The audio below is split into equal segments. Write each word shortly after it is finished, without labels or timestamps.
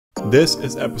This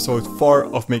is episode 4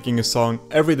 of making a song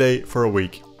every day for a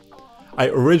week. I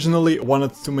originally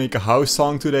wanted to make a house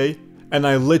song today, and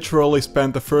I literally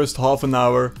spent the first half an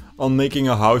hour on making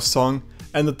a house song,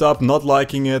 ended up not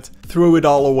liking it, threw it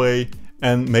all away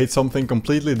and made something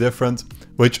completely different,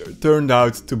 which turned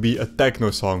out to be a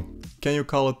techno song. Can you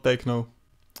call it techno?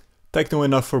 Techno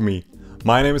enough for me.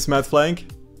 My name is mattflanc.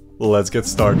 Let's get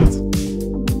started.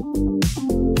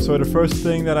 So the first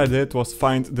thing that I did was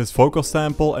find this vocal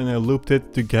sample and I looped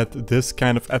it to get this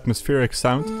kind of atmospheric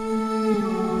sound.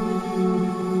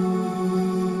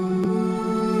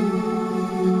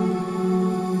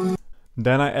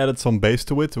 Then I added some bass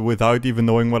to it without even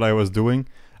knowing what I was doing.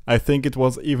 I think it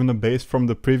was even a bass from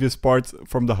the previous part,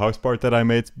 from the house part that I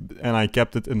made, and I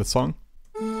kept it in the song.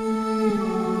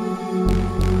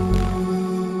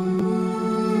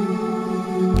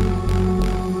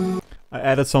 I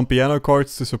added some piano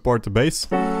chords to support the bass.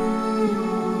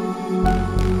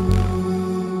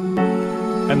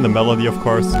 And the melody, of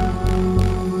course.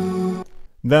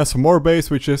 Then some more bass,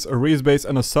 which is a res bass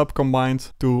and a sub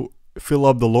combined to fill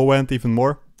up the low end even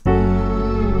more.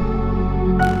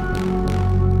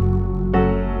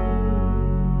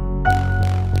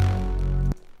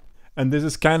 And this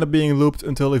is kind of being looped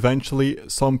until eventually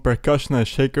some percussion and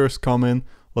shakers come in.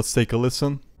 Let's take a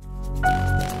listen.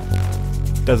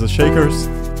 There's the shakers,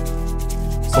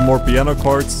 some more piano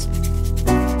chords,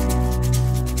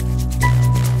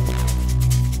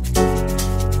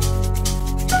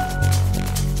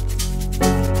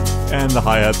 and the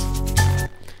hi-hat.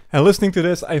 And listening to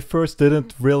this, I first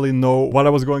didn't really know what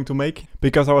I was going to make,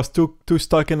 because I was too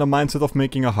stuck in the mindset of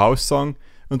making a house song,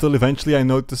 until eventually I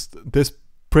noticed this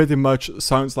pretty much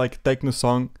sounds like a techno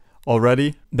song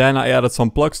already. Then I added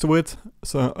some plugs to it,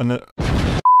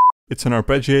 it's an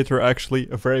arpeggiator actually,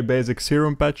 a very basic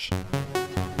serum patch.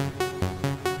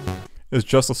 It's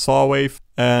just a saw wave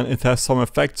and it has some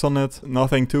effects on it,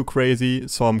 nothing too crazy,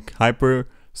 some hyper,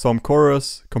 some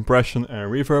chorus, compression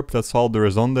and reverb, that's all there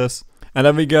is on this. And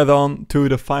then we get on to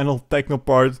the final techno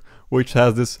part, which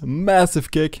has this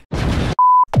massive kick.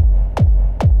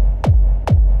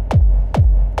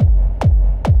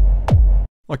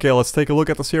 Okay, let's take a look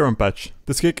at the serum patch.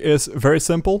 This kick is very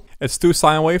simple. It's 2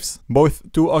 sine waves,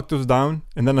 both 2 octaves down,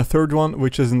 and then a third one,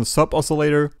 which is in the sub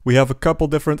oscillator. We have a couple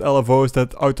different LFOs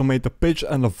that automate the pitch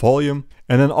and the volume,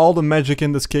 and then all the magic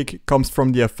in this kick comes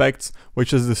from the effects,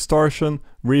 which is distortion,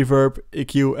 reverb,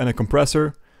 EQ and a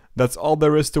compressor. That's all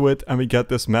there is to it, and we get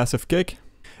this massive kick.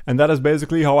 And that is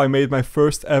basically how I made my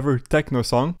first ever techno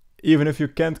song. Even if you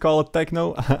can't call it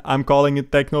techno, I'm calling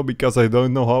it techno because I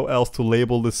don't know how else to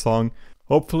label this song.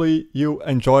 Hopefully you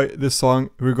enjoy this song.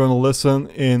 We're gonna listen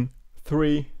in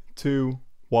 3, 2,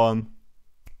 1.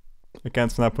 I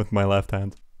can't snap with my left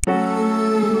hand.